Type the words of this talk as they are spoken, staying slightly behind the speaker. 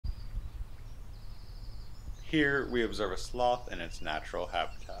Here we observe a sloth in its natural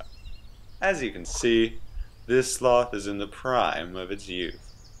habitat. As you can see, this sloth is in the prime of its youth.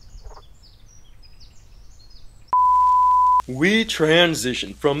 We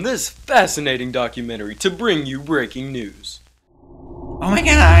transition from this fascinating documentary to bring you breaking news. Oh my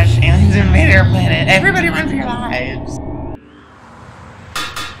gosh, aliens invaded our planet. Everybody run for your lives.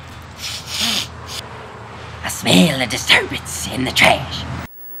 I smell a disturbance in the trash.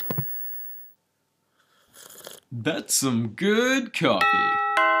 That's some good coffee.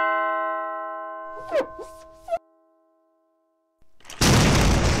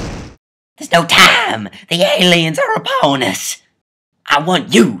 There's no time. The aliens are upon us. I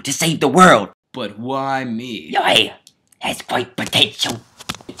want you to save the world. But why me? Your hair has great potential.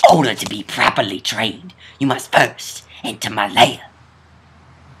 In order to be properly trained, you must first enter my lair.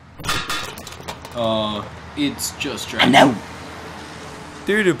 It's just I know.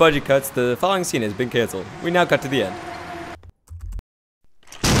 Due to budget cuts, the following scene has been cancelled. We now cut to the end.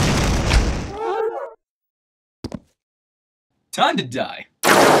 Time to die.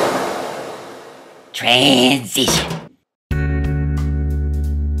 Transition.